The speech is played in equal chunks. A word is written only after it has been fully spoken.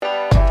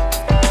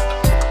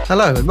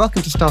Hello and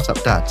welcome to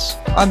Startup Dads.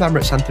 I'm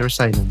Amrit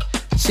Santhirasenan,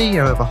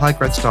 CEO of a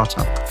high-growth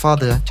startup,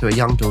 father to a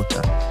young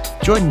daughter.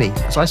 Join me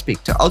as I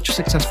speak to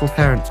ultra-successful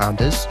parent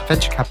founders,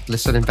 venture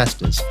capitalists and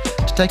investors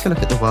to take a look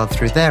at the world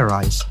through their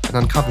eyes and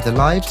uncover the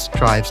lives,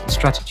 drives and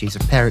strategies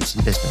of parents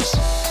in business.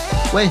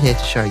 We're here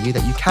to show you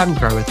that you can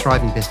grow a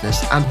thriving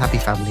business and happy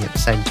family at the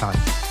same time.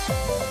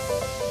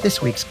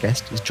 This week's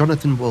guest is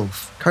Jonathan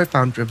Wolfe,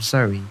 co-founder of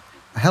Zoe,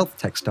 a health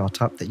tech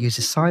startup that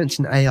uses science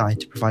and AI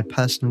to provide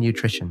personal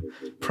nutrition.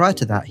 Prior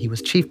to that, he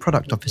was Chief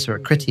Product Officer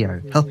at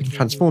Criteo, helping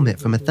transform it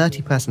from a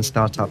 30-person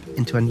startup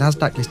into a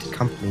NASDAQ-listed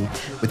company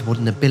with more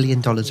than $1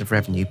 billion of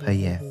revenue per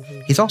year.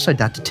 He's also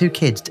dad to 2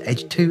 kids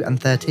aged 2 and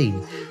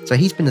 13, so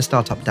he's been a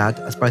startup dad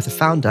as both a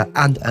founder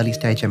and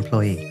early-stage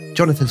employee.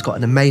 Jonathan's got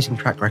an amazing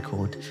track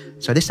record,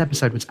 so this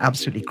episode was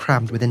absolutely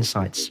crammed with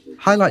insights.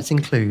 Highlights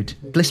include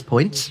bliss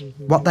points,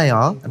 what they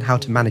are and how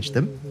to manage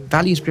them,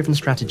 values-driven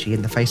strategy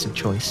in the face of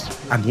choice,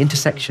 and the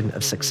intersection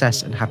of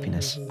success and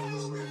happiness.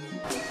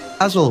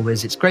 As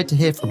always, it's great to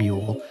hear from you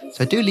all,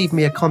 so do leave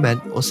me a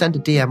comment or send a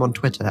DM on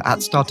Twitter at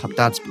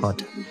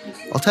StartupDadsPod.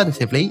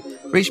 Alternatively,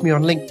 reach me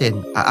on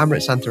LinkedIn at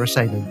Amrit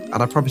Santhirasenan,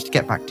 and I promise to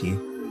get back to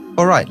you.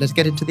 All right, let's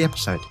get into the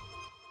episode.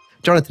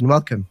 Jonathan,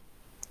 welcome.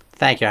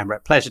 Thank you,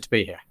 Amrit. Pleasure to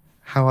be here.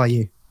 How are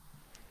you?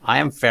 I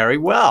am very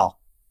well.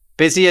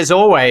 Busy as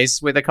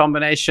always with a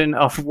combination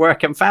of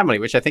work and family,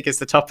 which I think is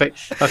the topic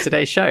of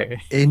today's show.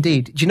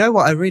 Indeed. Do you know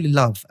what I really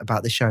love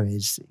about the show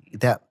is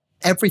that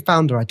every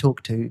founder I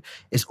talk to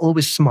is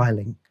always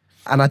smiling.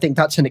 And I think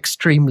that's an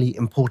extremely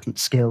important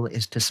skill,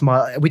 is to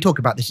smile. We talk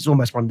about this, it's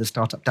almost one of the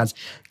Startup Dads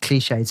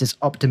cliches, is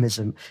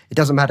optimism. It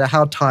doesn't matter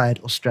how tired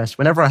or stressed.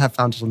 Whenever I have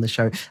founders on the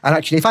show, and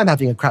actually if I'm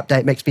having a crap day,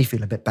 it makes me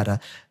feel a bit better.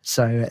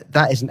 So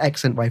that is an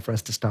excellent way for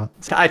us to start.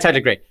 I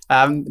totally agree.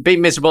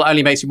 Being miserable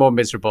only makes you more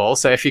miserable.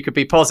 So if you could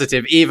be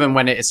positive, even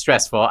when it is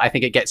stressful, I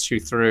think it gets you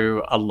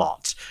through a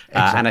lot.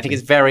 Exactly. And I think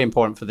it's very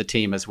important for the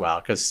team as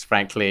well, because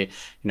frankly,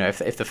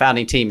 if the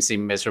founding team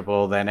seem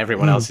miserable, then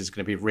everyone else is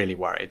going to be really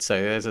worried. So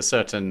there's a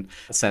certain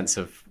sense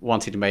of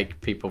wanting to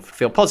make people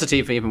feel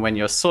positive, even when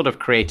you're sort of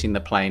creating the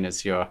plane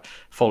as you're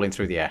falling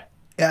through the air.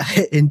 Yeah,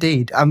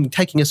 indeed. I'm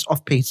taking us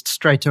off-piste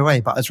straight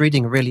away, but I was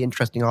reading a really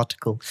interesting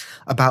article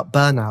about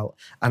burnout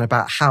and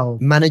about how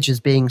managers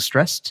being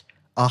stressed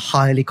are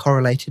highly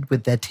correlated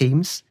with their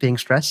teams being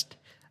stressed.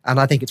 And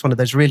I think it's one of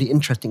those really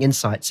interesting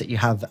insights that you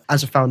have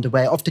as a founder,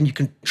 where often you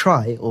can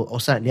try, or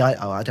certainly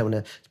I don't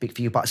want to speak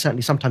for you, but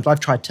certainly sometimes I've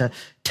tried to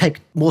take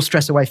more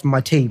stress away from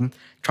my team,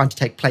 trying to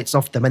take plates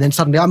off them. And then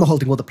suddenly I'm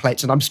holding all the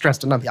plates and I'm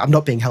stressed and I'm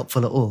not being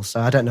helpful at all.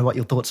 So I don't know what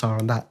your thoughts are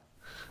on that.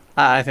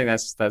 I think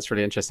that's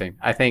really interesting.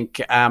 I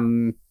think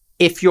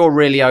if you're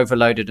really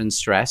overloaded and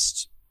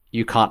stressed,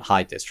 you can't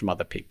hide this from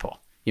other people.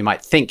 You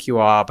might think you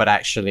are, but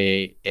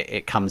actually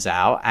it comes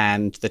out.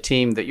 And the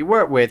team that you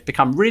work with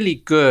become really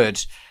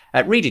good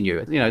at reading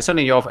you.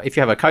 Suddenly if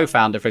you have a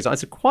co-founder, for example,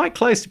 it's quite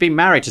close to being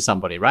married to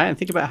somebody, right? And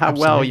think about how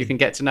Absolutely. well you can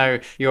get to know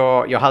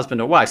your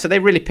husband or wife. So they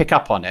really pick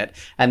up on it.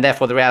 And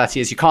therefore the reality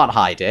is you can't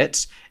hide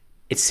it.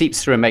 It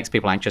seeps through and makes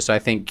people anxious. So I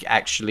think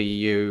actually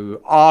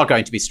you are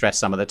going to be stressed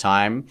some of the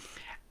time.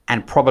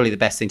 And probably the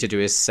best thing to do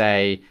is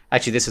say,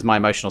 actually, this is my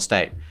emotional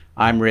state.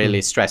 I'm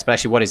really stressed. But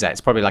actually, what is that?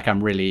 It's probably like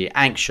I'm really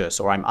anxious,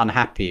 or I'm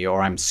unhappy,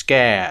 or I'm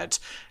scared.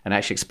 And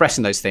actually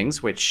expressing those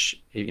things, which,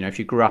 if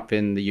you grew up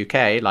in the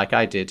UK, like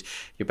I did,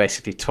 you're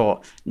basically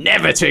taught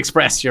never to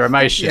express your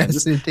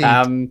emotions. Yes,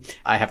 indeed.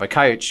 I have a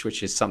coach,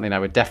 which is something I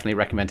would definitely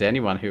recommend to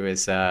anyone who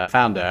is a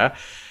founder.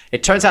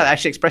 It turns out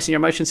actually expressing your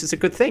emotions is a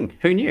good thing.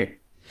 Who knew?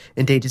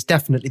 Indeed, it's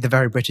definitely the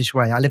very British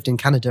way. I lived in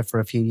Canada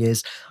for a few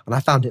years and I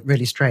found it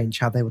really strange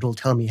how they would all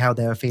tell me how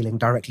they were feeling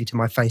directly to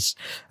my face.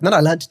 And then I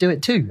learned to do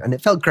it too, and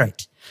it felt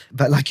great.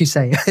 But like you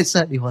say, it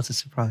certainly was a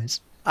surprise.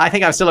 I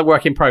think I'm still a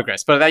work in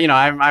progress, but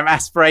I'm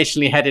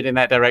aspirationally headed in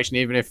that direction,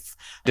 even if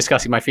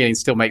discussing my feelings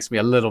still makes me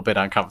a little bit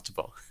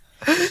uncomfortable.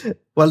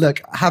 Well, look,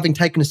 having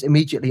taken us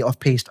immediately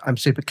off-piste, I'm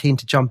super keen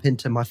to jump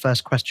into my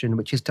first question,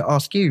 which is to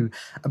ask you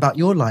about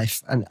your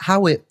life and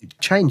how it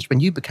changed when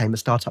you became a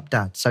startup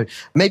dad. So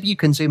maybe you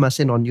can zoom us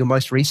in on your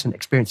most recent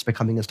experience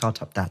becoming a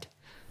startup dad.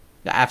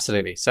 Yeah,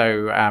 absolutely.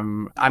 So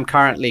I'm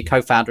currently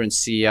co-founder and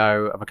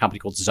CEO of a company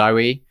called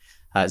Zoe.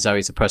 Zoe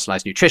is a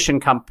personalized nutrition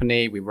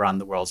company. We run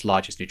the world's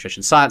largest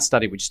nutrition science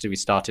study, which we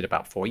started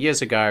about 4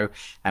 years ago.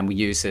 And we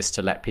use this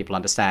to let people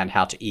understand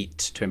how to eat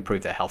to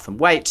improve their health and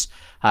weight.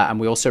 And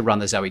we also run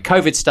the Zoe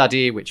COVID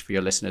study, which for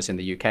your listeners in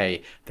the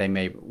UK, they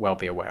may well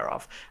be aware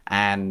of.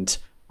 And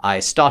I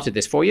started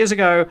this 4 years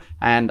ago,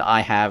 and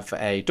I have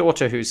a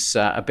daughter who's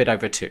a bit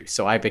over 2.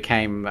 So I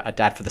became a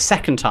dad for the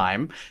second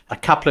time, a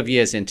couple of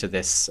years into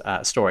this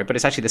story. But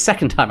it's actually the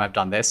second time I've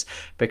done this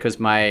because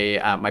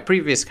my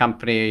previous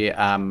company,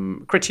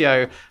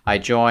 Criteo, I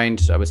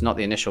joined. I was not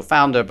the initial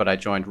founder, but I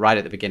joined right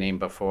at the beginning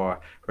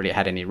before really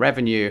had any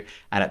revenue.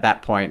 And at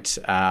that point,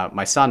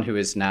 my son, who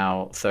is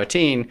now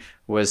 13,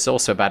 was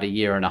also about 1.5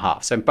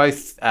 years. So in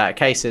both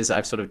cases,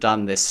 I've sort of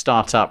done this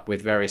startup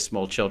with very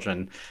small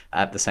children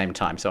at the same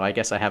time. So I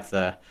guess I have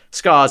the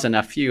scars and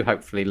a few,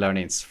 hopefully,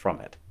 learnings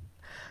from it.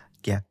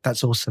 Yeah,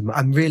 that's awesome.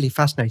 I'm really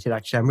fascinated,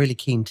 actually. I'm really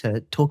keen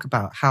to talk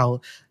about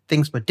how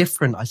things were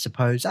different, I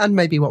suppose, and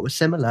maybe what was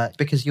similar,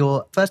 because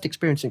your first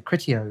experience in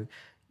Criteo,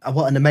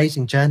 what an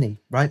amazing journey,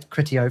 right?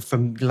 Criteo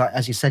from, like,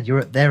 as you said, you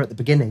were there at the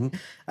beginning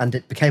and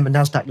it became a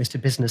NASDAQ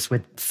listed business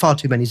with far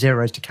too many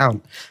zeros to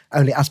count,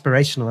 only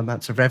aspirational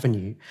amounts of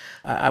revenue.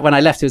 When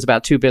I left, it was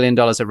about $2 billion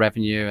of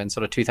revenue and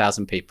sort of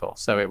 2,000 people.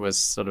 So it was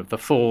sort of the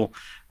full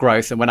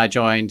growth. And when I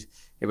joined,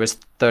 it was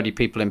 30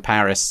 people in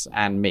Paris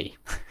and me.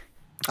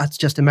 That's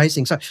just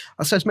amazing. So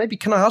I suppose maybe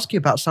can I ask you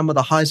about some of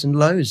the highs and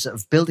lows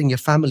of building your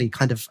family,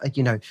 kind of,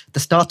 the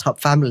startup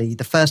family,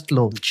 the first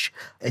launch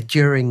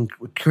during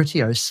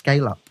Criteo's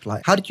scale up?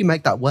 Like, how did you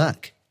make that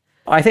work?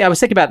 I think I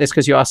was thinking about this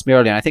because you asked me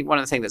earlier. And I think one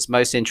of the things that's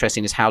most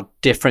interesting is how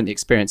different the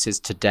experience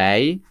is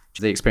today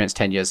to the experience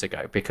 10 years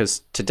ago.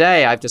 Because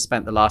today I've just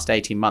spent the last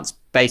 18 months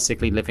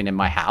basically living in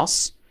my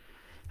house.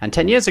 And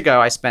 10 years ago,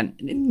 I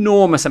spent an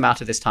enormous amount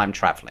of this time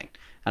traveling.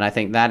 And I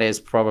think that is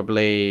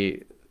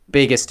probably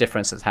biggest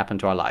difference that's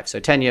happened to our lives. So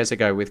 10 years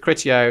ago with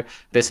Criteo,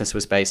 business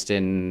was based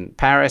in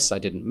Paris. I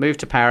didn't move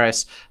to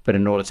Paris, but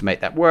in order to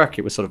make that work,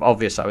 it was sort of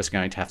obvious I was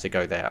going to have to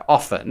go there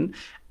often.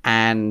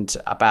 And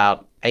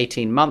about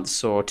 18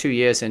 months or 2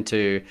 years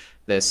into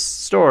this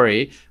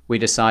story, we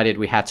decided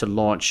we had to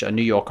launch a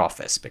New York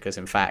office because,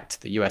 in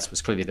fact, the US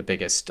was clearly the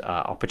biggest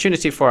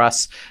opportunity for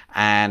us.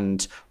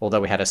 And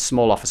although we had a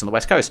small office on the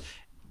West Coast,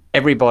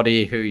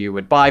 everybody who you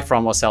would buy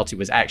from or sell to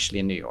was actually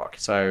in New York.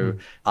 So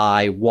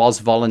I was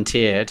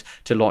volunteered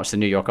to launch the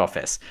New York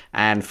office.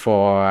 And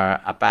for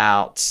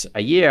about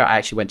a year, I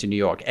actually went to New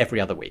York every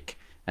other week.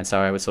 And so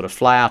I would sort of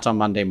fly out on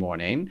Monday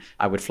morning.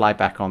 I would fly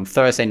back on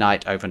Thursday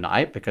night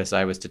overnight because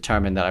I was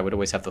determined that I would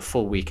always have the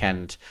full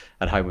weekend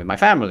at home with my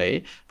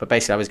family. But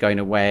basically, I was going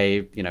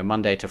away,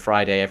 Monday to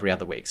Friday every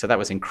other week. So that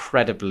was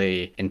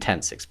incredibly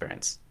intense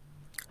experience.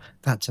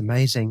 That's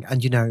amazing.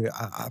 And,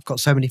 I've got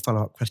so many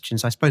follow-up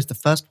questions. I suppose the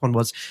first one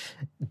was,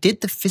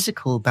 did the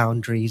physical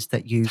boundaries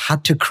that you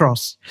had to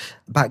cross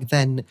back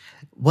then,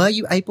 were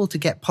you able to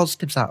get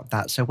positives out of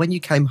that? So when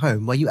you came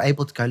home, were you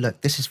able to go,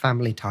 look, this is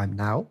family time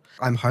now,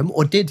 I'm home?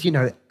 Or did,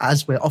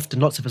 as we're often,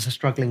 lots of us are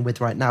struggling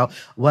with right now,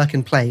 work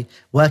and play,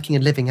 working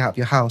and living out of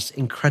your house,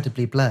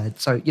 incredibly blurred.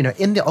 So,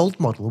 in the old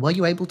model, were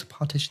you able to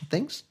partition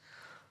things?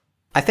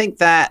 I think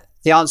that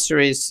the answer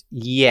is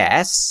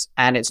yes.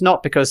 And it's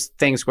not because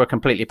things were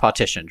completely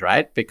partitioned,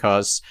 right?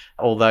 Because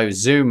although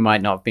Zoom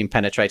might not have been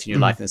penetrating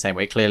your life in the same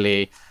way,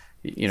 clearly,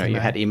 you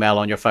had email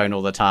on your phone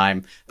all the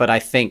time. But I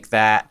think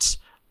that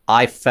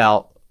I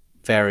felt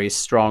very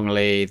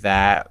strongly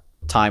that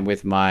time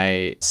with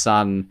my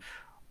son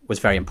was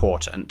very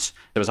important.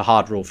 There was a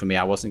hard rule for me.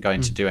 I wasn't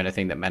going to do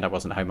anything that meant I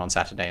wasn't home on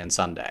Saturday and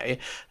Sunday.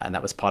 And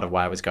that was part of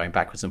why I was going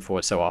backwards and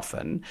forwards so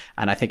often.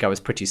 And I think I was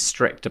pretty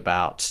strict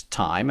about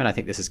time. And I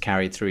think this is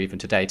carried through even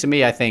today. To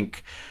me, I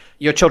think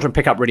your children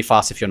pick up really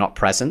fast if you're not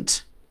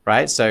present,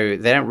 right? So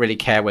they don't really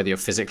care whether you're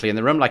physically in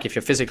the room. Like if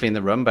you're physically in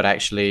the room, but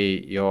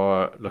actually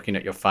you're looking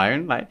at your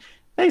phone, like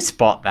they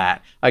spot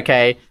that.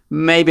 Okay,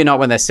 maybe not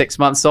when they're 6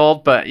 months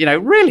old, but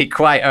really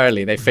quite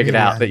early they figured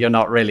out that you're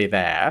not really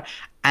there.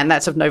 And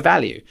that's of no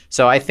value.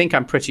 So I think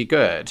I'm pretty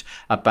good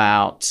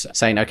about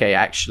saying, okay,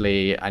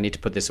 actually, I need to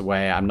put this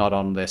away. I'm not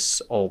on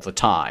this all the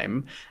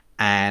time.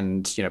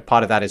 And,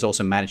 part of that is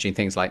also managing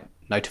things like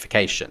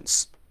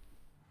notifications.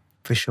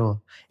 For sure.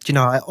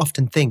 I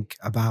often think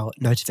about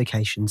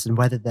notifications and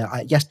whether they're,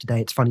 yesterday,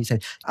 it's funny you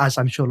said, as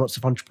I'm sure lots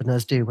of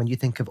entrepreneurs do, when you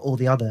think of all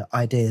the other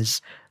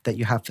ideas that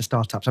you have for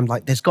startups, I'm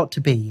like, there's got to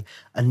be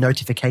a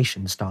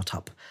notification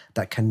startup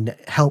that can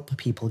help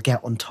people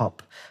get on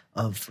top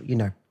of,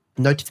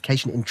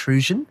 notification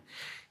intrusion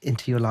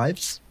into your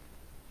lives.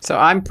 So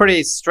I'm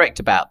pretty strict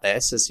about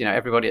this, as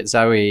everybody at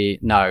Zoe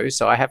knows.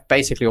 So I have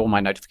basically all my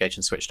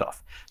notifications switched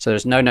off. So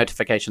there's no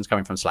notifications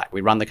coming from Slack.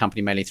 We run the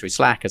company mainly through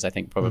Slack, as I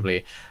think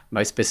probably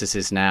most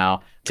businesses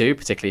now do,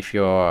 particularly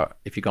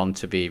if you've gone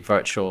to be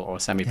virtual or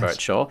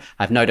semi-virtual. Yes.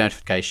 I have no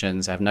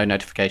notifications. I have no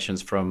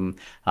notifications from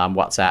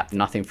WhatsApp,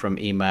 nothing from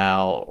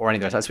email or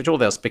anything else. I switch all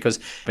those because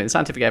the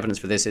scientific evidence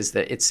for this is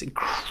that it's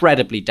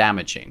incredibly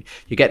damaging.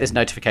 You get this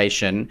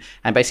notification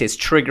and basically it's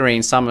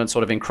triggering some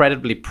sort of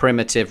incredibly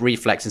primitive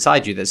reflex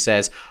inside you that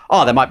says,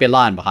 oh, there might be a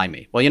lion behind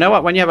me. Well, you know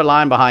what? When you have a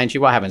lion behind you,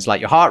 what happens?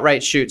 Like your heart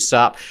rate shoots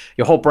up,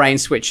 your whole brain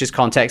switches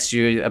context,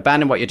 you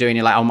abandon what you're doing,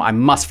 you're like, oh, I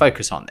must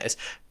focus on this.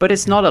 But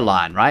it's not a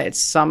lion, right? It's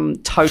some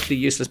totally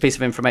useless piece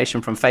of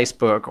information from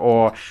Facebook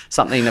or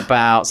something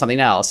about something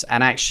else.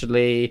 And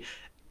actually,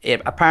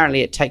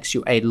 apparently it takes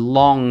you a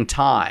long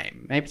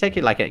time. Maybe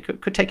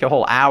it could take you a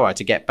whole hour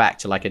to get back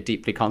to like a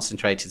deeply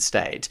concentrated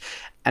state.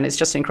 And it's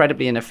just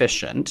incredibly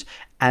inefficient.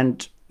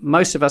 And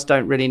most of us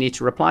don't really need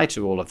to reply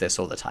to all of this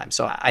all the time.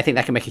 So I think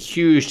that can make a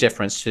huge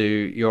difference to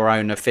your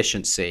own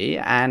efficiency.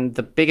 And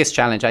the biggest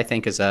challenge, I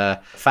think, as a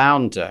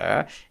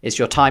founder is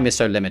your time is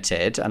so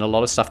limited and a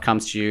lot of stuff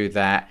comes to you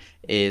that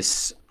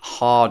is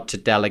hard to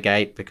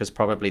delegate because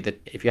probably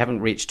if you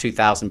haven't reached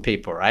 2,000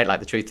 people, right? Like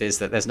the truth is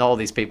that there's not all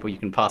these people you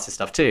can pass this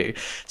stuff to.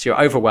 So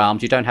you're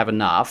overwhelmed, you don't have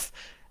enough.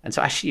 And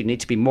so actually you need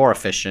to be more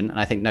efficient. And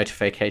I think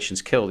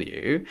notifications kill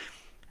you.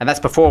 And that's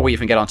before we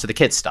even get onto the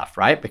kids stuff,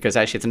 right? Because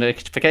actually if the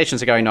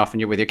notifications are going off and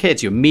you're with your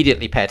kids, you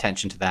immediately pay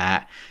attention to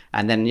that.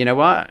 And then you know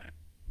what?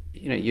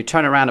 You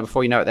turn around and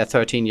before you know it, they're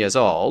 13 years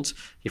old.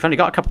 You've only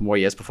got a couple more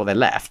years before they're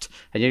left.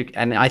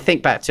 And I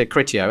think back to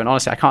Criteo, and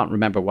honestly, I can't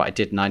remember what I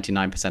did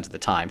 99% of the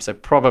time. So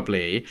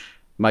probably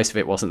most of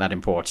it wasn't that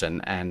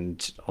important.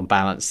 And on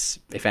balance,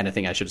 if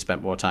anything, I should have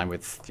spent more time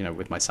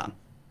with my son.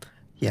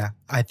 Yeah,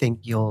 I think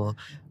your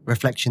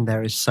reflection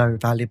there is so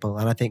valuable.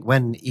 And I think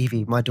when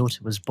Evie, my daughter,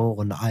 was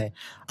born, I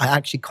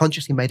actually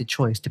consciously made a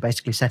choice to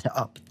basically set it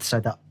up so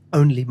that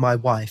only my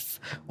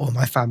wife or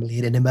my family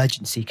in an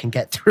emergency can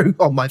get through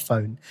on my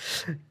phone,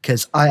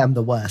 because I am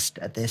the worst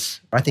at this.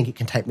 I think it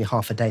can take me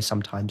half a day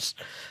sometimes,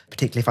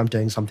 particularly if I'm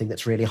doing something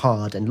that's really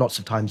hard. And lots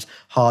of times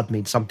hard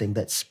means something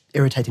that's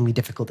irritatingly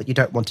difficult that you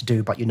don't want to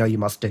do, but you know you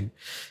must do.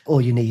 All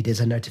you need is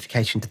a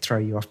notification to throw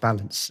you off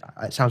balance.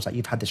 It sounds like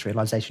you've had this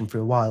realization for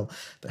a while,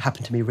 but it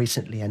happened to me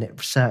recently, and it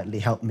certainly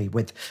helped me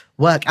with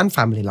work and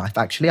family life,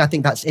 actually. I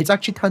think it's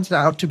actually turns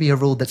out to be a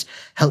rule that's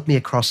helped me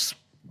across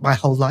my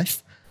whole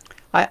life.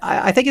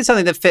 I think it's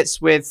something that fits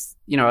with,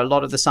 a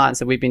lot of the science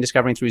that we've been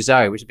discovering through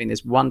Zoe, which has been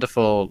this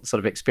wonderful sort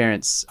of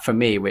experience for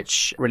me,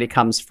 which really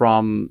comes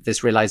from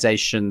this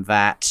realization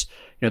that,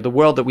 the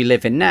world that we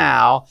live in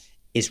now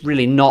is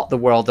really not the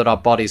world that our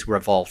bodies were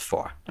evolved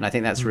for. And I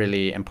think that's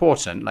really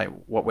important. Like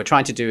what we're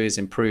trying to do is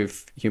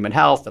improve human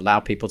health, allow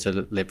people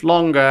to live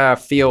longer,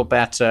 feel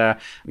better,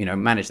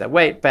 manage their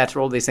weight better,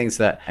 all these things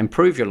that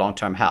improve your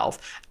long-term health.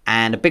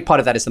 And a big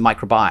part of that is the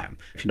microbiome.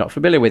 If you're not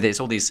familiar with it,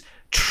 it's all these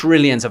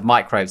trillions of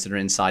microbes that are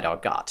inside our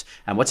gut.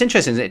 And what's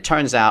interesting is it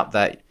turns out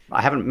that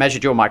I haven't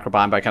measured your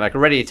microbiome, but I can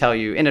already tell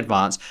you in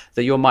advance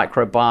that your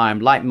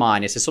microbiome, like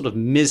mine, is a sort of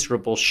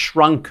miserable,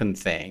 shrunken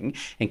thing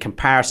in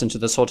comparison to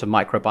the sort of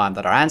microbiome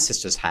that our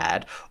ancestors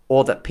had,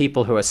 or that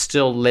people who are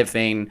still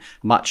living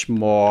much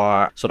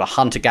more sort of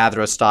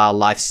hunter-gatherer style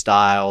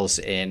lifestyles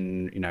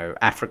in,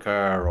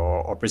 Africa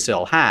or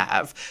Brazil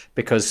have,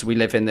 because we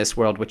live in this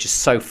world which is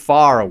so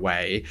far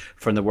away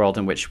from the world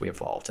in which we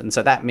evolved. And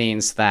so that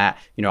means that,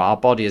 our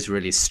body is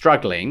really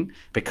struggling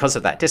because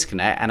of that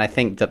disconnect. And I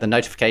think that the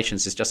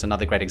notifications is just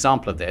another great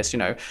example of this.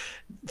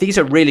 These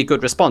are really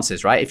good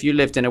responses, right? If you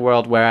lived in a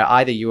world where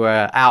either you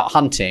were out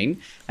hunting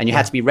and you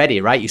had to be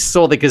ready, right? You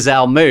saw the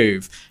gazelle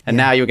move and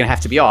now you're going to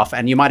have to be off,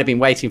 and you might have been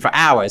waiting for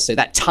hours. So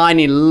that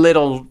tiny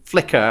little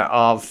flicker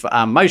of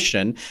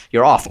motion,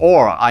 you're off.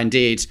 Or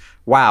indeed,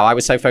 wow, I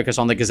was so focused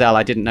on the gazelle,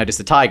 I didn't notice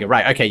the tiger.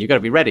 Right, okay, you've got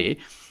to be ready.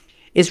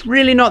 It's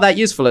really not that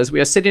useful as we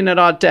are sitting at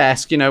our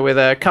desk, with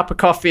a cup of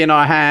coffee in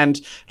our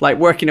hand, like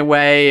working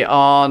away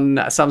on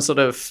some sort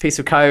of piece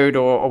of code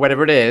or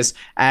whatever it is,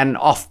 and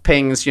off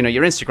pings, your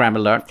Instagram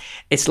alert.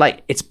 It's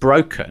like it's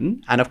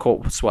broken. And of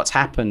course, what's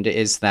happened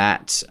is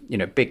that,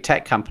 big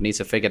tech companies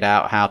have figured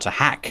out how to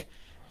hack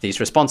these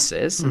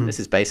responses. And this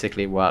is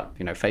basically what,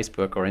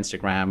 Facebook or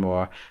Instagram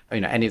or,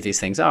 any of these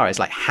things are. It's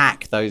like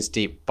hack those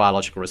deep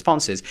biological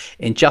responses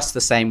in just the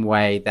same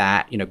way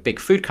that, big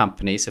food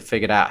companies have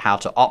figured out how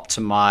to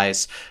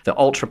optimize the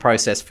ultra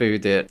processed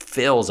food that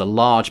fills a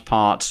large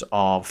part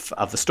of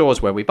the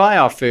stores where we buy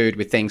our food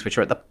with things which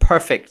are at the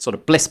perfect sort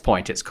of bliss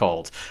point, it's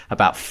called,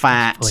 about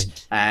fat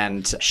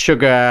and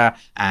sugar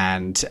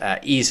and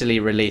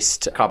easily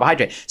released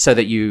carbohydrate, so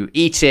that you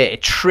eat it,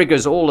 it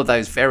triggers all of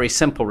those very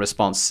simple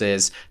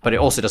responses, but it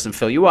also doesn't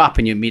fill you up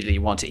and you immediately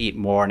want to eat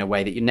more in a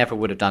way that you never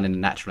would have done in a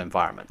natural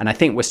environment. And I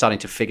think we're starting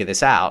to figure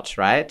this out,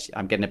 right?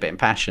 I'm getting a bit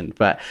impassioned,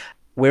 but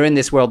we're in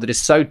this world that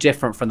is so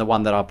different from the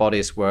one that our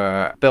bodies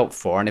were built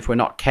for. And if we're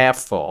not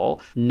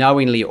careful,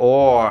 knowingly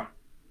or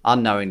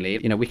unknowingly,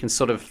 we can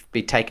sort of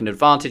be taken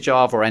advantage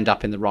of or end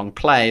up in the wrong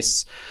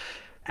place.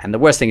 And the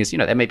worst thing is,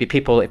 there may be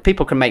people, if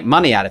people can make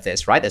money out of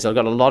this, right? There's got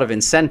a lot of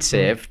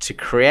incentive to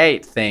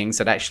create things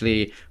that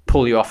actually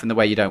pull you off in the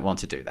way you don't want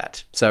to do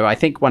that. So I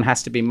think one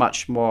has to be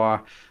much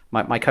more,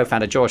 my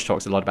co-founder George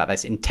talks a lot about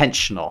this,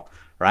 intentional,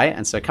 right?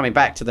 And so coming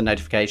back to the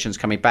notifications,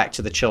 coming back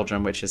to the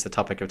children, which is the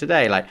topic of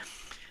today, like,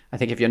 I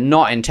think if you're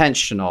not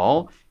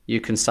intentional,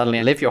 you can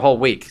suddenly live your whole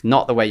week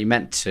not the way you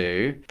meant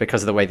to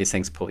because of the way these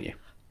things pull you.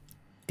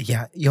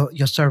 Yeah,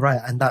 you're so right.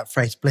 And that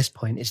phrase bliss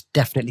point is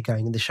definitely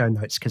going in the show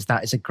notes, because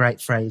that is a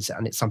great phrase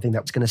and it's something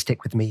that's going to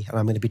stick with me and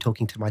I'm going to be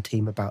talking to my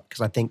team about,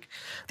 because I think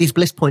these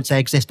bliss points, they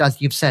exist. As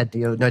you've said,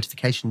 your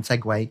notification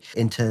segue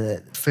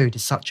into food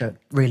is such a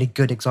really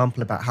good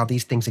example about how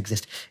these things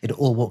exist in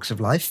all walks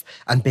of life,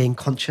 and being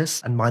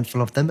conscious and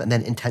mindful of them and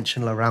then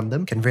intentional around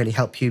them can really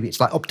help you. It's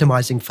like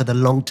optimizing for the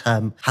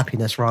long-term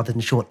happiness rather than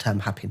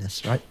short-term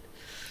happiness, right?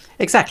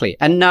 Exactly.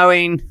 And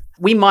knowing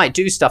we might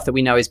do stuff that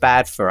we know is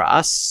bad for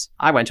us.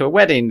 I went to a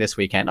wedding this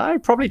weekend. I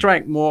probably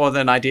drank more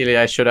than ideally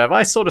I should have.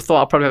 I sort of thought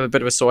I'll probably have a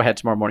bit of a sore head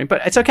tomorrow morning,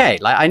 but it's okay.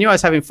 Like, I knew I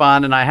was having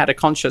fun and I had a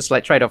conscious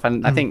trade-off,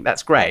 and I think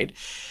that's great.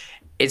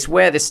 It's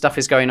where this stuff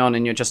is going on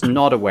and you're just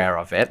not aware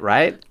of it,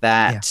 right?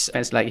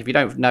 It's like, if you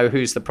don't know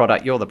who's the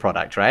product, you're the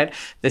product, right?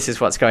 This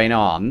is what's going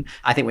on.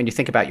 I think when you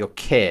think about your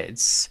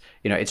kids,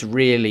 it's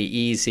really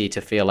easy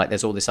to feel like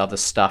there's all this other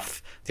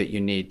stuff that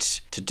you need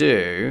to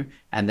do.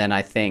 And then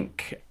I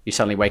think you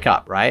suddenly wake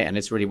up, right? And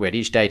it's really weird.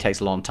 Each day takes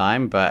a long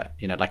time, but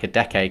like a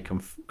decade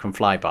can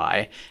fly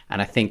by.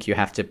 And I think you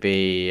have to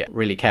be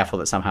really careful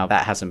that somehow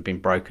that hasn't been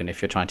broken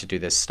if you're trying to do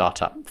this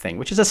startup thing,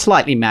 which is a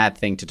slightly mad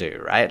thing to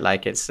do, right?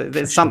 Like it's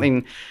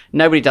something,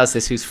 nobody does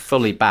this who's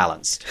fully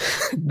balanced.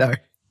 No.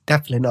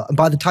 Definitely not. And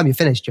by the time you're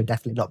finished, you're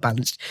definitely not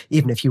balanced,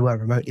 even if you were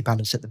remotely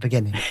balanced at the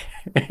beginning.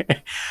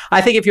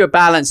 I think if you're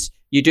balanced,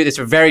 you do this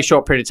for a very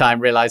short period of time,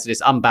 realize that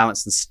it's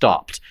unbalanced and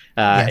stopped,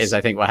 is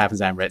I think what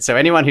happens, Amrit. So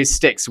anyone who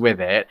sticks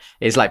with it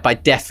is like by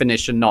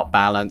definition not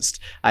balanced.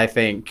 I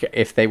think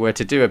if they were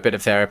to do a bit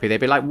of therapy, they'd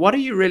be like, what are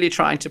you really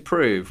trying to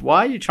prove?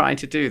 Why are you trying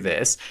to do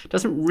this? It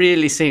doesn't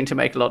really seem to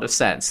make a lot of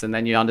sense. And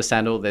then you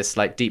understand all this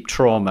like deep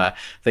trauma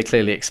that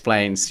clearly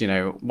explains,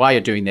 why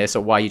you're doing this,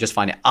 or why you just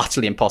find it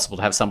utterly impossible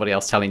to have somebody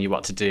else telling you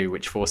what to do,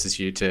 which forces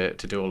you to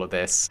do all of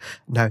this.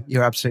 No,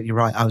 you're absolutely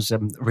right. I was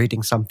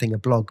reading a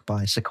blog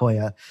by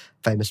Sequoia,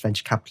 famous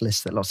venture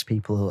capitalists that lots of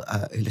people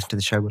who listen to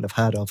the show will have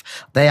heard of.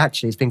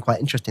 It's been quite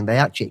interesting. They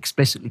actually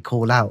explicitly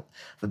call out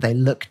that they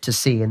look to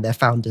see in their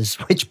founders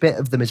which bit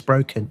of them is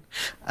broken.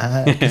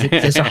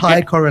 There's a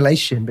high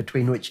correlation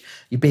between which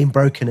you being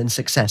broken and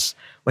success,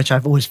 which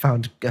I've always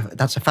found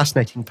that's a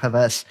fascinating,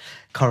 perverse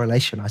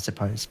correlation, I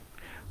suppose.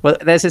 Well,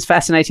 there's this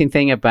fascinating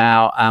thing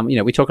about,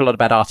 we talk a lot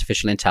about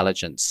artificial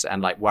intelligence and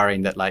like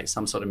worrying that like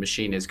some sort of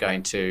machine is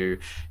going to,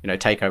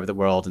 take over the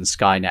world and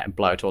Skynet and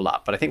blow it all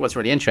up. But I think what's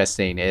really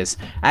interesting is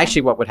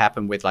actually what would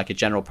happen with like a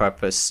general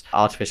purpose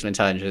artificial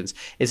intelligence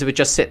is it would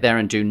just sit there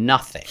and do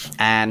nothing.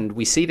 And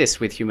we see this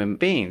with human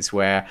beings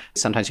where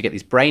sometimes you get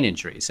these brain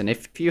injuries. And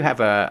if you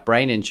have a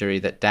brain injury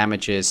that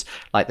damages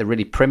like the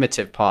really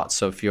primitive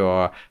parts of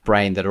your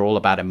brain that are all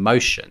about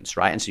emotions,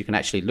 right? And so you can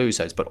actually lose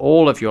those, but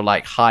all of your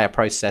like higher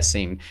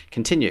processing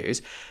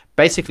continues.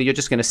 Basically, you're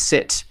just going to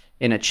sit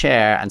in a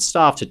chair and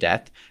starve to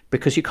death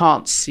because you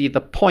can't see the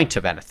point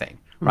of anything,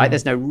 right?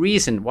 There's no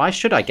reason. Why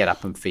should I get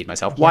up and feed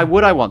myself? Why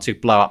would I want to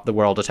blow up the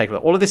world or take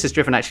all of this is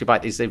driven actually by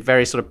these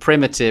very sort of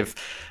primitive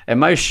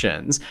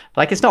emotions.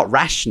 Like it's not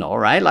rational,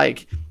 right?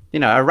 Like,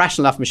 a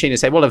rational enough machine to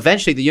say, well,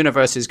 eventually the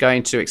universe is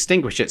going to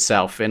extinguish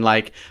itself in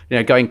like,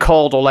 going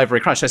cold all over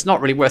a crunch. So it's not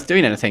really worth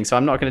doing anything. So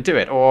I'm not going to do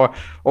it or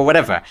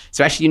whatever.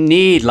 So actually you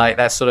need like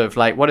that sort of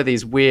like, what are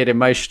these weird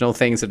emotional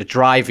things that are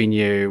driving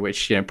you,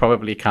 which,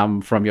 probably come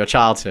from your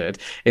childhood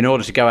in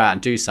order to go out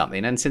and do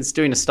something. And since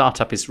doing a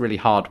startup is really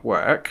hard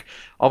work,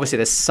 obviously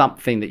there's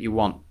something that you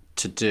want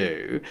to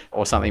do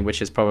or something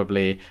which is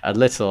probably a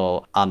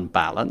little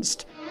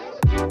unbalanced.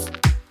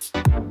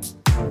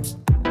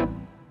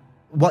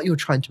 What you're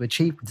trying to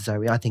achieve with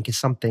Zoe, I think, is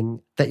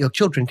something that your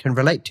children can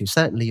relate to,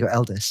 certainly your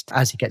eldest,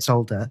 as he gets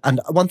older.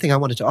 And one thing I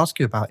wanted to ask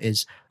you about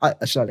is,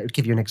 so I'll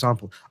give you an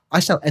example. I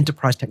sell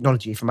enterprise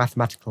technology for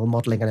mathematical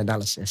modeling and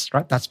analysis,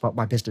 right? That's what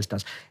my business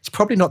does. It's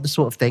probably not the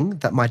sort of thing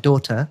that my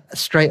daughter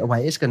straight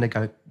away is going to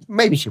go,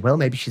 maybe she will,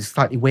 maybe she's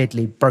slightly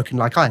weirdly broken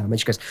like I am. And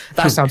she goes,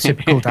 that sounds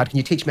super cool, Dad. Can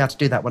you teach me how to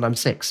do that when I'm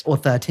 6 or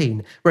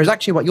 13? Whereas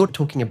actually what you're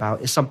talking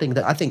about is something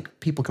that I think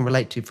people can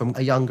relate to from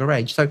a younger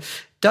age. So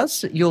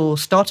does your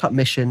startup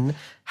mission,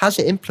 has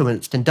it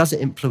influenced and does it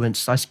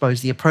influence, I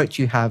suppose, the approach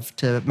you have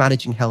to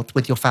managing health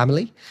with your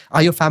family?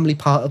 Are your family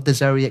part of the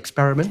Zoe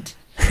experiment?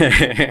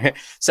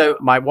 So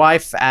my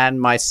wife and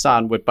my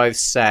son would both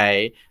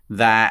say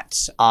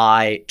that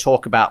I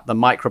talk about the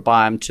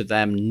microbiome to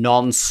them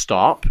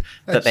non-stop,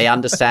 that they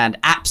understand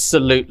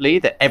absolutely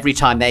that every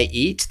time they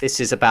eat, this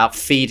is about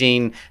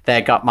feeding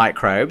their gut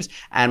microbes.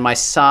 And my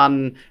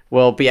son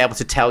will be able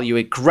to tell you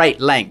at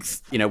great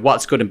length,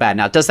 what's good and bad.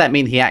 Now, does that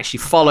mean he actually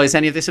follows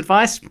any of this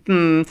advice?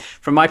 From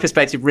my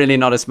perspective, really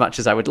not as much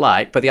as I would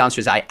like. But the answer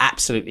is I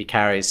absolutely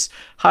carries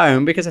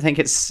home because I think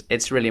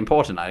it's really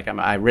important.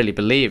 I really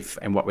believe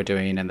in what we're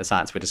doing and the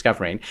science we're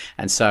discovering.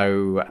 And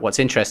so what's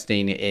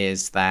interesting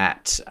is that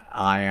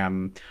I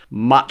am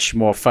much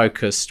more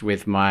focused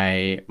with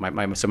my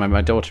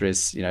daughter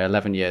is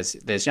 11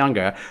 years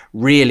younger,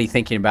 really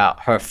thinking about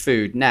her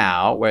food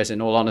now, whereas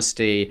in all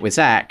honesty with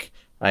Zach,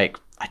 like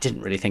I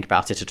didn't really think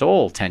about it at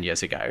all 10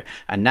 years ago.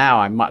 And now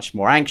I'm much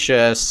more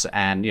anxious.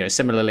 And,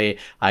 similarly,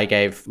 I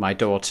gave my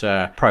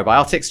daughter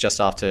probiotics just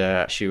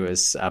after she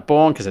was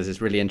born, because there's this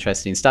really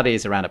interesting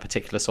studies around a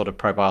particular sort of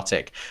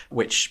probiotic,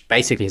 which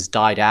basically has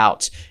died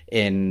out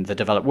in the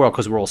developed world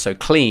because we're all so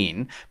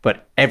clean.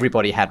 But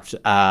everybody had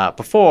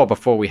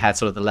before we had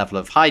sort of the level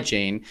of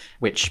hygiene,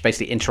 which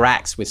basically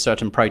interacts with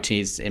certain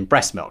proteins in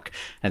breast milk.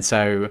 And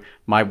so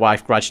my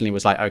wife grudgingly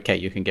was like, okay,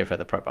 you can give her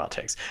the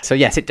probiotics. So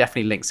yes, it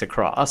definitely links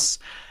across.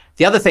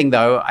 The other thing,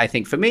 though, I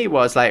think for me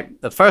was like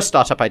the first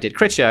startup I did,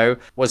 Criteo,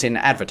 was in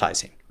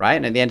advertising, right?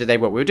 And at the end of the day,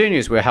 what we were doing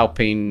is we were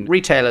helping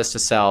retailers to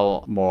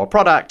sell more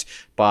product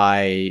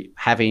by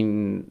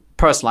having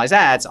personalized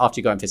ads after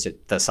you go and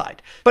visit the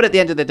site. But at the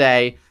end of the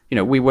day,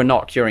 we were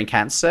not curing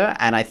cancer.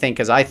 And I think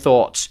as I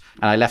thought,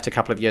 and I left a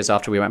couple of years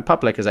after we went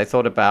public, as I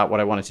thought about what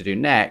I wanted to do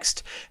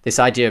next, this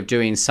idea of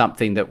doing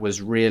something that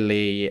was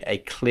really a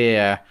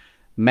clear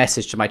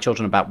message to my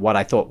children about what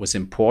I thought was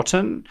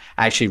important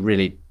actually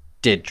really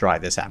did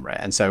drive this, Amrit.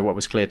 And so what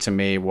was clear to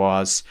me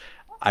was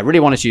I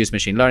really wanted to use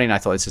machine learning. I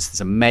thought it's just this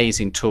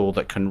amazing tool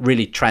that can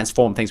really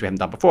transform things we haven't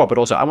done before. But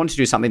also I wanted to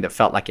do something that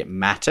felt like it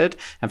mattered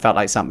and felt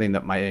like something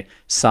that my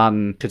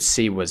son could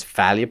see was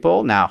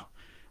valuable. Now,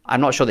 I'm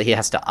not sure that he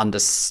has to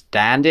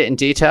understand it in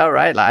detail,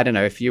 right? Like, I don't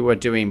know, if you were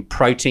doing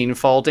protein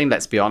folding,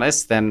 let's be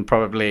honest, then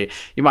probably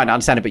you might not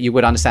understand it, but you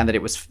would understand that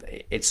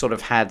it sort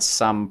of had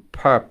some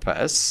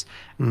purpose.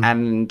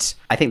 And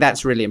I think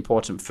that's really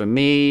important for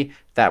me.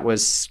 That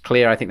was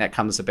clear. I think that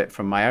comes a bit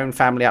from my own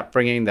family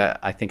upbringing, that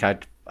I think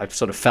I've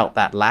sort of felt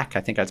that lack.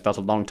 I think I'd spent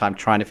a long time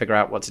trying to figure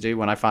out what to do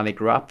when I finally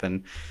grew up.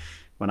 And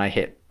when I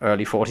hit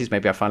early 40s,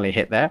 maybe I finally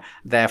hit there.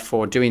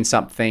 Therefore, doing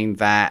something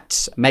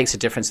that makes a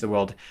difference in the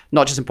world,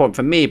 not just important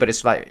for me, but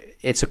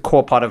it's a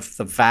core part of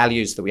the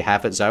values that we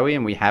have at Zoe.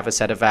 And we have a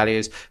set of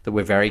values that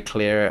we're very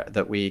clear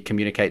that we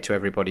communicate to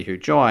everybody who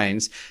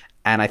joins.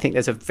 And I think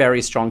there's a very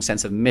strong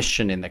sense of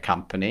mission in the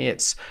company.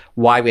 It's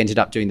why we ended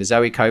up doing the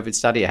Zoe COVID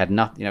study.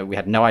 We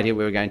had no idea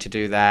we were going to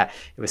do that.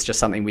 It was just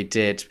something we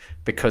did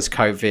because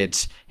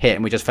COVID hit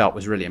and we just felt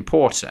was really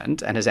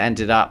important, and has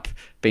ended up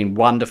being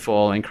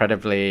wonderful,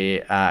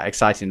 incredibly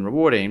exciting and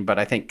rewarding. But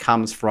I think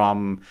comes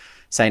from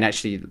saying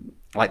actually,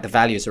 like, the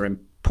values are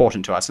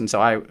important to us. And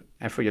so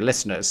and for your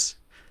listeners,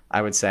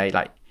 I would say,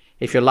 like,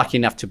 if you're lucky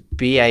enough to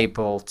be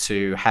able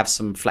to have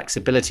some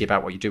flexibility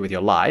about what you do with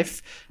your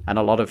life, and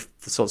a lot of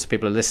the sorts of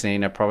people who are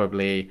listening are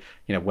probably,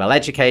 well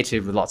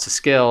educated with lots of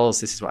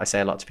skills. This is what I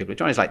say a lot to people who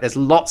join. It's like, there's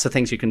lots of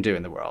things you can do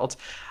in the world.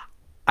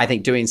 I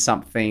think doing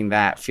something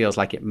that feels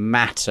like it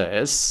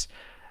matters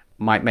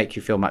might make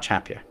you feel much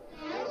happier.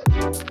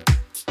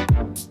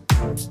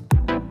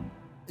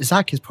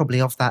 Zach is probably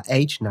of that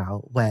age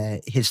now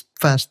where his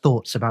first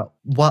thoughts about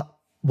what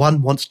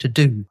one wants to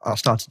do are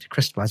starting to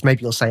crystallize.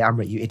 Maybe you'll say,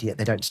 Amrit, you idiot,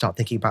 they don't start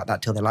thinking about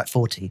that till they're like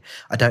 40.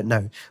 I don't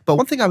know. But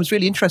one thing I was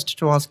really interested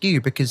to ask you,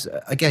 because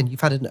again,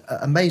 you've had an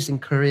amazing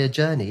career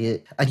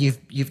journey, and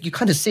you've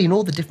kind of seen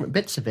all the different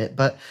bits of it.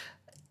 But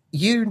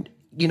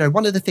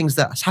one of the things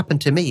that has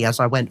happened to me as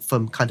I went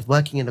from kind of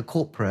working in a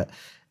corporate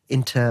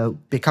into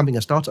becoming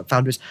a startup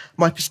founder is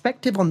my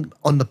perspective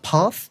on the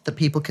path that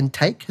people can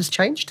take has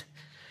changed.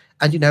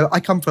 And, I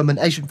come from an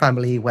Asian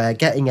family where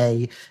getting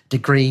a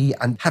degree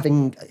and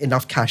having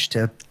enough cash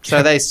to...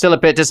 So they're still a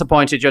bit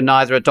disappointed you're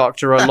neither a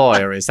doctor or a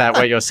lawyer. Is that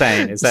what you're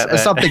saying? Is that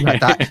something like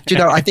that?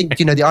 I think,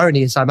 the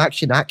irony is I'm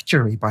actually an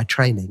actuary by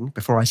training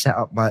before I set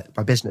up my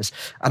business.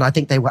 And I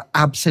think they were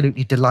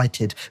absolutely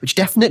delighted, which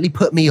definitely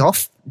put me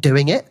off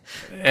doing it.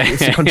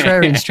 It's a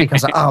contrarian streak. I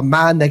was like, oh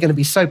man, they're going to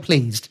be so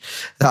pleased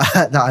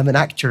that I'm an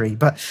actuary.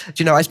 But,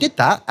 I did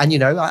that. And,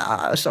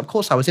 of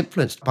course I was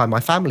influenced by my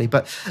family.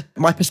 But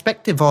my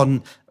perspective on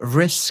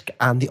risk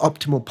and the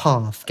optimal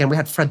path, again, we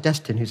had Fred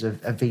Destin, who's a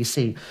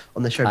VC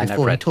on the show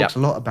before. He talks a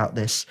lot about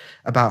this,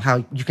 about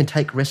how you can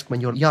take risk when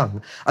you're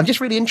young. I'm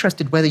just really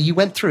interested whether you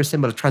went through a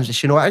similar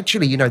transition, or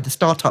actually, the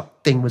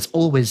startup thing was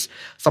always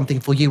something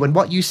for you, and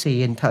what you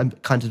see in terms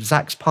kind of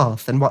Zach's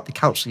path and what the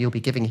counsel you'll be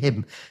giving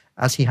him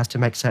as he has to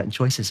make certain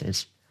choices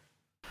is.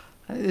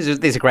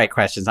 These are great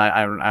questions.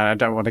 I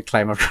don't want to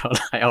claim I've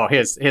got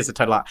here's a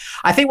total.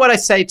 I think what I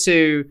say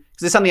to,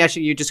 because it's something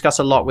actually you discuss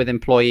a lot with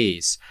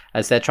employees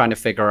as they're trying to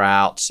figure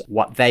out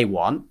what they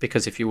want,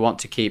 because if you want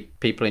to keep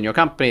people in your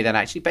company, then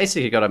actually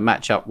basically you've got to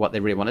match up what they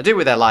really want to do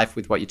with their life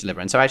with what you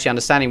deliver. And so actually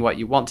understanding what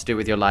you want to do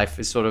with your life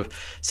is sort of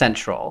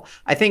central.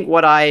 I think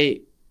what I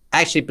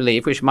actually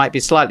believe, which might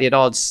be slightly at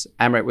odds,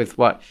 Amrit, with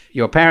what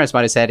your parents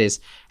might have said, is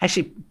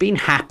actually being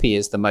happy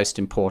is the most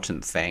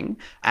important thing.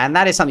 And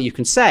that is something you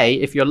can say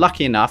if you're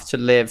lucky enough to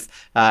live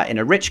in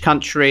a rich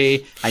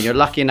country and you're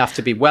lucky enough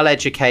to be well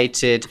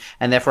educated,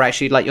 and therefore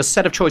actually like your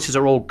set of choices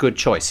are all good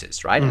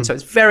choices, right? And so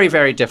it's very,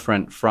 very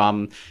different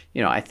from,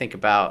 I think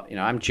about,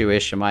 I'm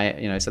Jewish,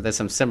 and so there's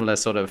some similar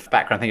sort of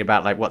background thinking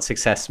about like what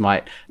success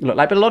might look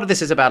like. But a lot of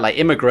this is about like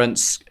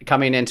immigrants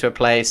coming into a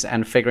place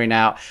and figuring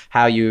out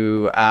how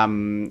you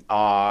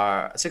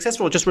are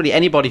successful, or just really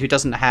anybody who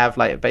doesn't have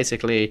like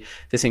basically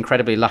this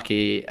incredibly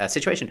lucky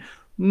situation.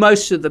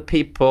 Most of the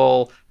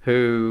people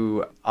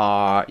who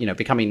are,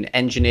 becoming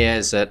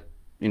engineers at,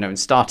 in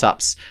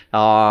startups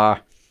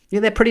are,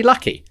 they're pretty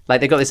lucky.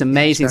 Like they've got this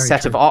amazing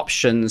set of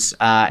options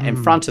in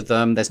front of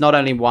them. There's not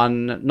only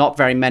one, not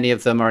very many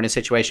of them are in a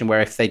situation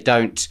where if they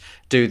don't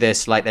do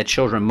this, like their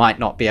children might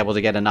not be able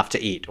to get enough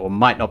to eat, or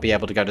might not be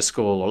able to go to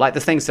school, or like the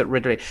things that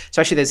really,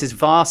 so actually there's this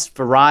vast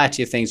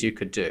variety of things you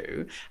could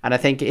do. And I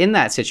think in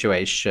that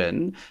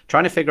situation,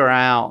 trying to figure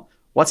out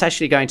what's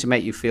actually going to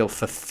make you feel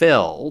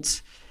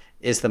fulfilled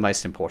is the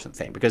most important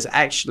thing. Because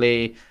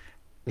actually,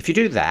 if you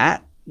do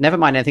that, never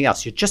mind anything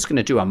else, you're just going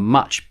to do a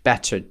much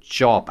better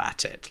job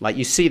at it. Like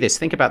you see this,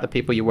 think about the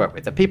people you work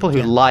with. The people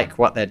who like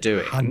what they're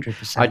doing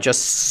 100%. Are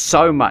just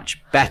so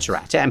much better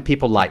at it. And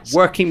people like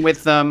working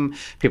with them.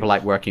 People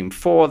like working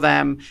for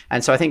them.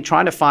 And so I think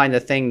trying to find the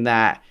thing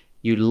that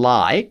you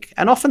like,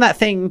 and often that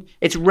thing,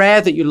 it's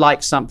rare that you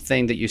like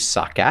something that you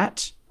suck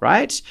at,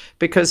 right?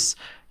 Because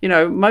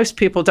most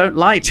people don't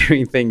like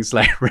doing things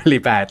like really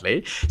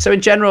badly. So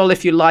in general,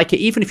 if you like it,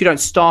 even if you don't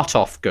start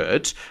off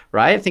good,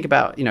 right? Think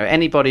about,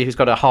 anybody who's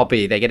got a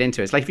hobby, they get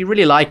into it. It's like, if you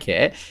really like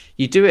it,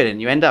 you do it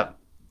and you end up,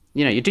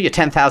 you do your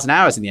 10,000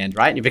 hours in the end,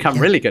 right? And you become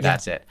really good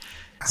at it.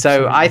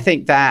 Absolutely. So I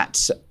think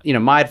that,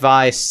 my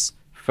advice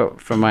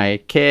for my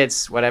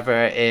kids,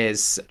 whatever,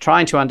 is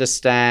trying to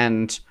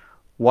understand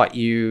what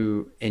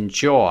you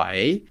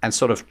enjoy and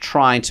sort of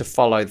trying to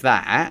follow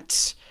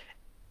that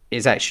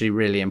is actually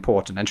really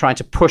important, and trying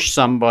to push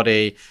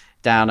somebody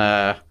down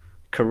a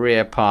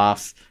career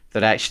path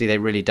that actually they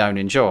really don't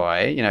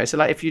enjoy. So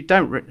like, if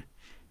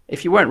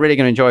you weren't really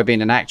going to enjoy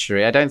being an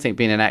actuary, I don't think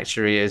being an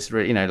actuary is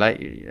really,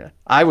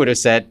 I would have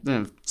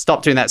said,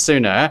 stop doing that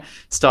sooner,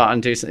 start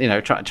and do,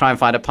 try and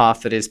find a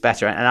path that is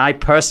better. And I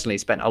personally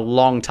spent a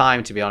long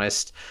time, to be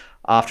honest,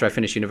 after I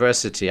finished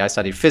university. I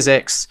studied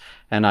physics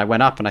and I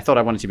went up and I thought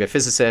I wanted to be a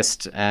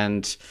physicist.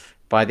 And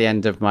by the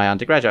end of my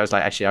undergraduate, I was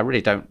like, actually, I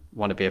really don't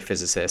want to be a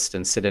physicist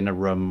and sit in a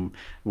room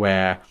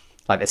where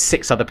like there's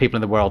 6 other people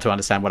in the world who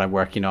understand what I'm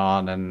working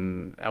on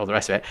and all the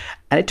rest of it.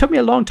 And it took me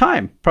a long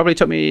time. Probably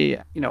took me,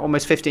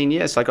 almost 15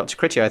 years. So I got to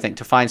Criteo, I think,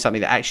 to find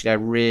something that actually I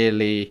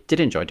really did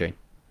enjoy doing.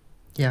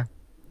 Yeah.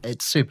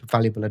 It's super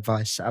valuable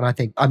advice. And I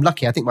think I'm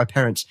lucky. I think my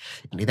parents,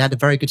 they had a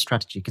very good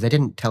strategy because they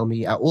didn't tell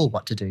me at all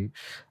what to do.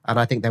 And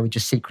I think they were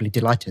just secretly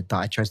delighted that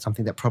I chose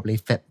something that probably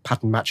fit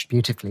pattern matched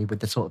beautifully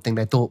with the sort of thing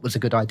they thought was a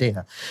good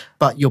idea.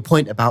 But your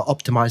point about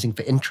optimizing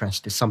for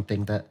interest is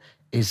something that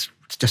is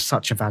just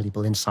such a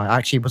valuable insight. I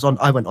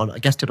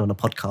guested on a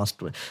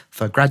podcast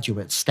for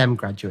graduates, STEM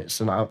graduates,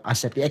 and I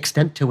said the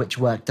extent to which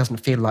work doesn't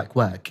feel like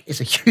work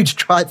is a huge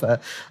driver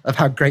of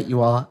how great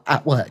you are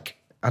at work.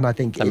 And I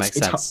think that makes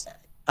sense.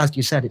 As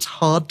you said, it's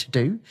hard to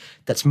do.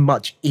 That's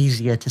much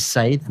easier to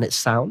say than it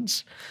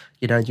sounds.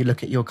 You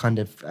look at your kind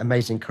of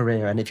amazing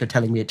career, and if you're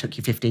telling me it took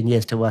you 15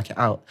 years to work it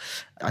out,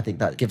 I think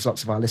that gives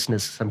lots of our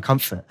listeners some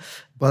comfort.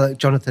 Well,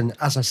 Jonathan,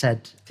 as I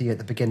said to you at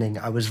the beginning,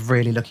 I was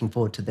really looking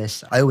forward to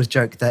this. I always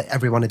joke that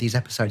every one of these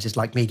episodes is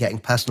like me getting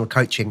personal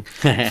coaching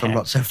from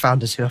lots of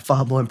founders who are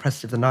far more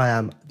impressive than I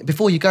am.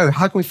 Before you go,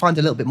 how can we find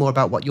a little bit more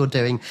about what you're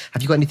doing?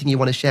 Have you got anything you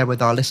want to share with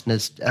our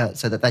listeners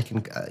so that they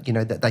can,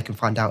 that they can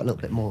find out a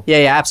little bit more?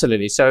 Yeah,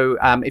 absolutely. So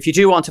if you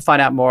do want to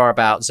find out more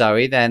about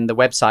Zoe, then the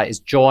website is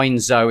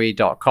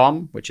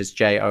joinzoe.com, which is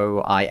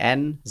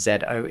JOINZOE.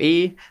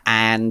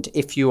 And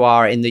if you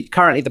are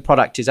currently the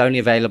product is only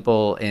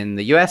available in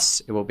the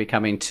US. It will be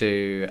coming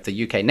to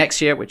the UK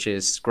next year, which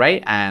is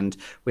great. And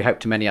we hope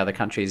to many other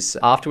countries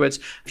afterwards.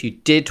 If you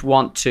did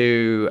want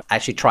to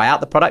actually try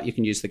out the product, you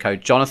can use the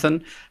code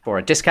Jonathan for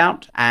a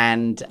discount.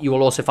 And you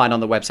will also find on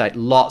the website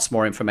lots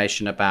more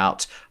information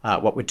about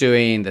what we're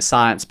doing, the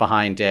science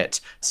behind it.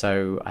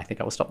 So I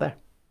think I will stop there.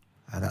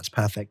 That's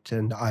perfect.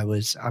 And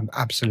I'm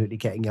absolutely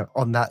getting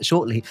on that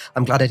shortly.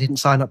 I'm glad I didn't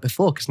sign up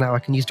before because now I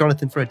can use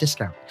Jonathan for a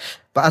discount.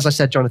 But as I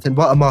said, Jonathan,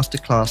 what a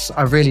masterclass.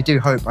 I really do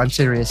hope, I'm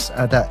serious,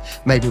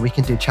 that maybe we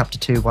can do chapter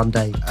 2 one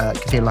day. I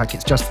feel like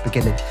it's just the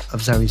beginning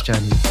of Zoe's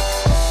journey.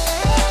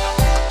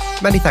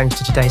 Many thanks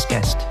to today's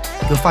guest.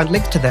 You'll find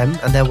links to them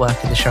and their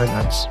work in the show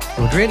notes. It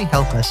would really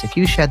help us if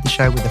you shared the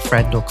show with a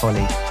friend or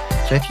colleague.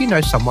 So if you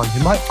know someone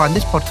who might find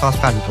this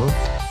podcast valuable,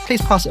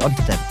 please pass it on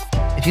to them.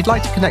 If you'd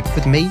like to connect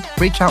with me,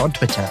 reach out on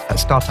Twitter at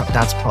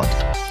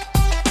StartupDadsPod.